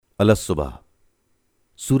अलस सुबह।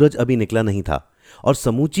 सूरज अभी निकला नहीं था और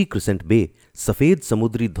समूची क्रिसेंट बे सफेद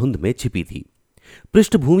समुद्री धुंध में छिपी थी।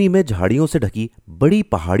 पृष्ठभूमि में झाड़ियों से ढकी बड़ी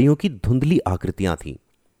पहाड़ियों की धुंधली आकृतियां थीं।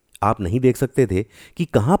 आप नहीं देख सकते थे कि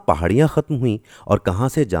कहां पहाड़ियां खत्म हुईं और कहां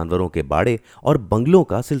से जानवरों के बाड़े और बंगलों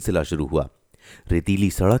का सिलसिला शुरू हुआ। रेतीली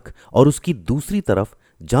सड़क और उसकी दूसरी तरफ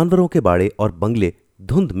जानवरों के बाड़े और बंगले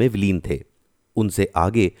धुंध में विलीन थे। उनसे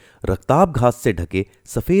आगे रक्ताब घास से ढके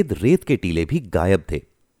सफेद रेत के टीले भी गायब थे।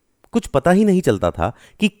 कुछ पता ही नहीं चलता था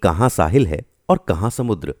कि कहां साहिल है और कहां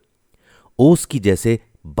समुद्र। ओस की जैसे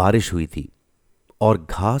बारिश हुई थी और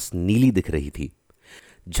घास नीली दिख रही थी।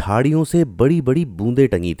 झाड़ियों से बड़ी बड़ी बूंदें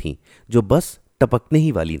टंगी थीं जो बस टपकने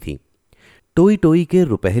ही वाली थीं। टोई टोई के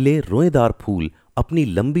रुपहले रोएदार फूल अपनी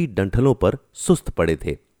लंबी डंठलों पर सुस्त पड़े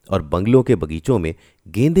थे और बंगलों के बगीचों में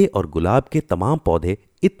गेंदे और गुलाब के तमाम पौधे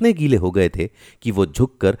इतने गीले हो गए थे कि वो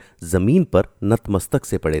झुककर जमीन पर नतमस्तक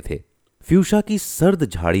से पड़े थे। फ्यूशा की सर्द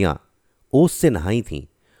झाड़ियां ओस से नहाई थीं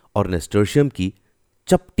और नेस्टर्शियम की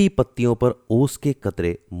चपटी पत्तियों पर ओस के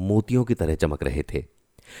कतरे मोतियों की तरह चमक रहे थे।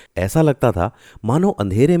 ऐसा लगता था मानो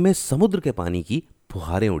अंधेरे में समुद्र के पानी की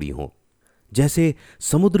फुहारें उड़ी हों, जैसे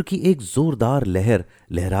समुद्र की एक जोरदार लहर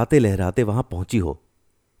लहराते लहराते वहां पहुंची हो।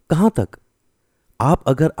 कहां तक? आप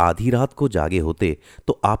अगर आधी रात को जागे होते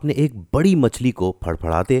तो आपने एक बड़ी मछली को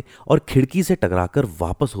फड़फड़ाते और खिड़की से टकराकर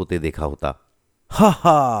वापस होते देखा होता। हा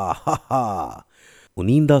हा हा हा।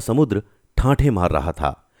 उनींदा समुद्र ठाठे मार रहा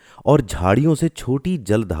था और झाड़ियों से छोटी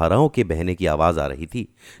जलधाराओं के बहने की आवाज आ रही थी,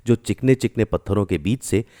 जो चिकने चिकने पत्थरों के बीच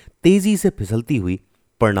से तेजी से फिसलती हुई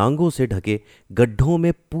पर्णांगों से ढके गड्ढों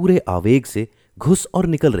में पूरे आवेग से घुस और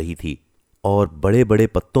निकल रही थी। और बड़े बड़े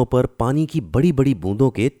पत्तों पर पानी की बड़ी बड़ी बूंदों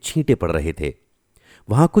के छींटे पड़ रहे थे।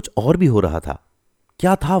 वहां कुछ और भी हो रहा था।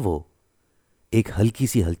 क्या था वो? एक हल्की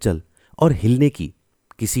सी हलचल और हिलने की,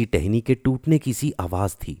 किसी टहनी के टूटने की सी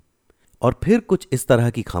आवाज थी। और फिर कुछ इस तरह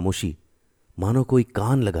की खामोशी मानो कोई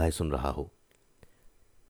कान लगाए सुन रहा हो।